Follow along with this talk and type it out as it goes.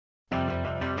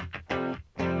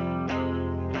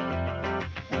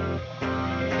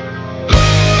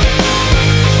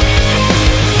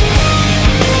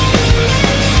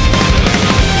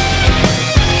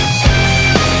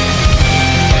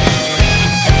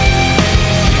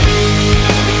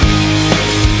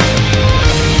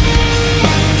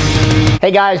Hey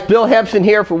guys, Bill Hepson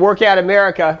here for Workout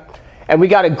America, and we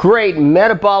got a great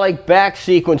metabolic back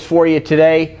sequence for you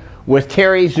today with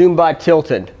Teri Zumba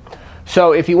Tilton.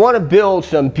 So if you want to build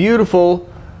some beautiful,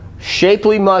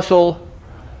 shapely muscle,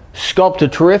 sculpt a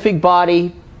terrific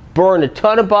body, burn a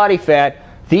ton of body fat,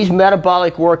 these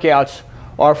metabolic workouts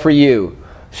are for you.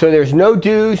 So there's no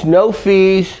dues, no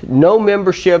fees, no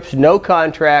memberships, no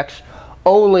contracts,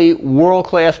 only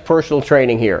world-class personal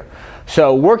training here.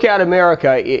 So Workout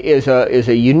America is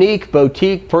a unique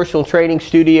boutique personal training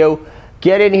studio.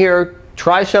 Get in here,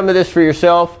 try some of this for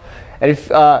yourself, and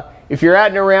if you're out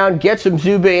and around, get some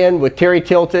Zumba in with Teri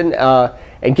Tilton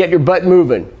and get your butt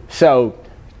moving. So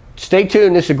stay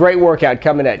tuned, this is a great workout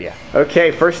coming at you.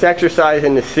 Okay, first exercise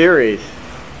in the series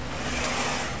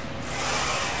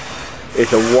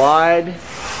is a wide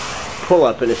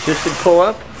pull-up, an assisted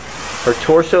pull-up. Her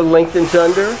torso lengthens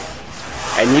under,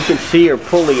 and you can see her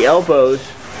pull the elbows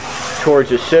towards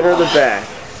the center of the back.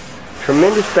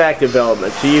 Tremendous back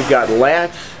development. So you've got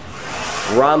lats,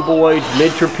 rhomboids,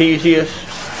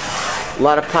 mid-trapezius, a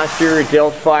lot of posterior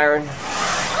delt firing.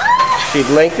 She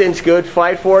lengthens, good,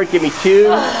 fight for it, give me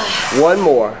two, one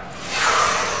more.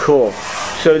 Cool.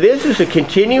 So this is a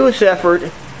continuous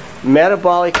effort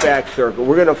metabolic back circle.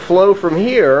 We're going to flow from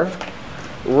here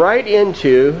right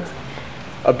into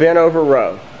a bent over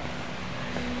row.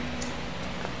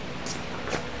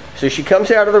 So she comes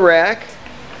out of the rack.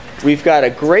 We've got a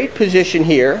great position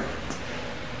here.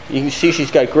 You can see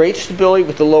she's got great stability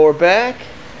with the lower back,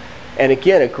 and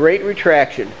again a great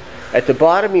retraction. At the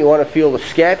bottom you want to feel the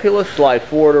scapula slide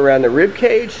forward around the rib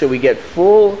cage so we get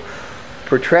full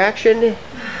protraction,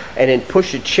 and then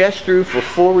push the chest through for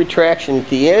full retraction at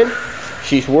the end.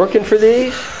 She's working for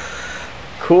these.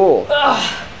 Cool.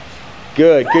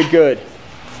 Good, good, good.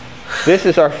 This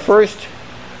is our first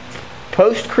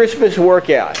post-Christmas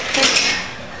workout.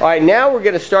 All right, now we're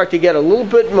going to start to get a little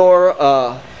bit more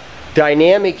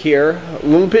dynamic here, a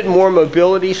little bit more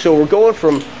mobility. So we're going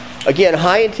from, again,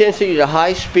 high intensity to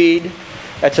high speed.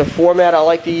 That's a format I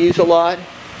like to use a lot.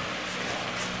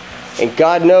 And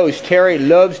God knows Teri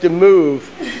loves to move.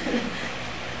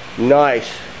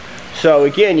 Nice. So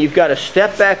again, you've got a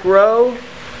step back row,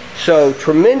 so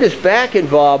tremendous back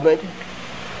involvement,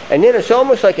 and then it's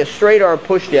almost like a straight arm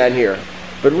push down here.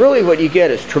 But really what you get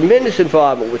is tremendous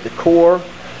involvement with the core,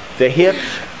 the hips,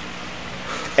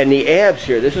 and the abs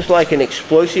here. This is like an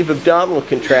explosive abdominal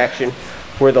contraction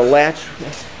where the lats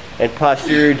and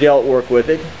posterior delt work with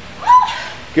it.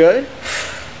 Good.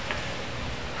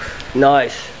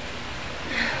 Nice.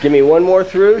 Give me one more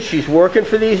through. She's working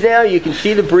for these now. You can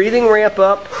see the breathing ramp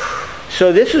up.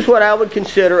 So this is what I would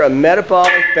consider a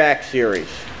metabolic back series.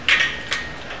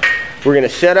 We're going to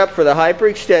set up for the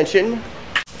hyperextension.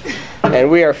 And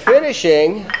we are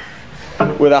finishing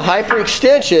with a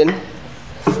hyperextension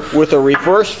with a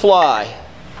reverse fly.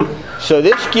 So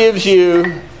this gives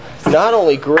you not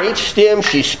only great stim,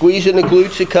 she's squeezing the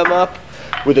glutes to come up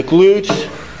with the glutes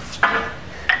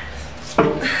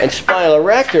and spinal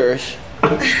erectors,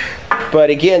 but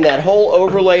again, that whole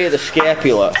overlay of the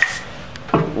scapula.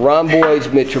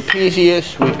 Rhomboids,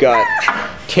 mid-trapezius, we've got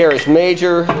teres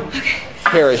major,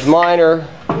 teres minor,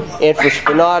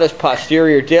 infraspinatus,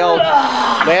 posterior delt.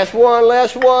 Last one,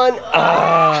 last one.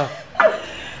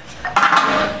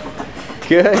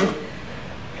 Good.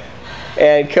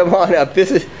 And come on up.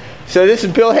 This is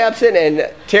Bill Hepson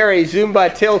and Teri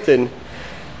Zumba Tilton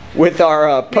with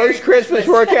our post-Christmas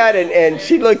workout, and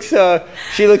she looks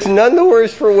none the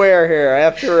worse for wear here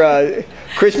after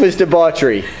Christmas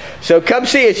debauchery. So come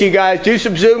see us, you guys. Do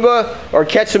some Zumba or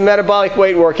catch some metabolic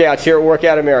weight workouts here at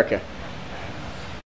Workout America.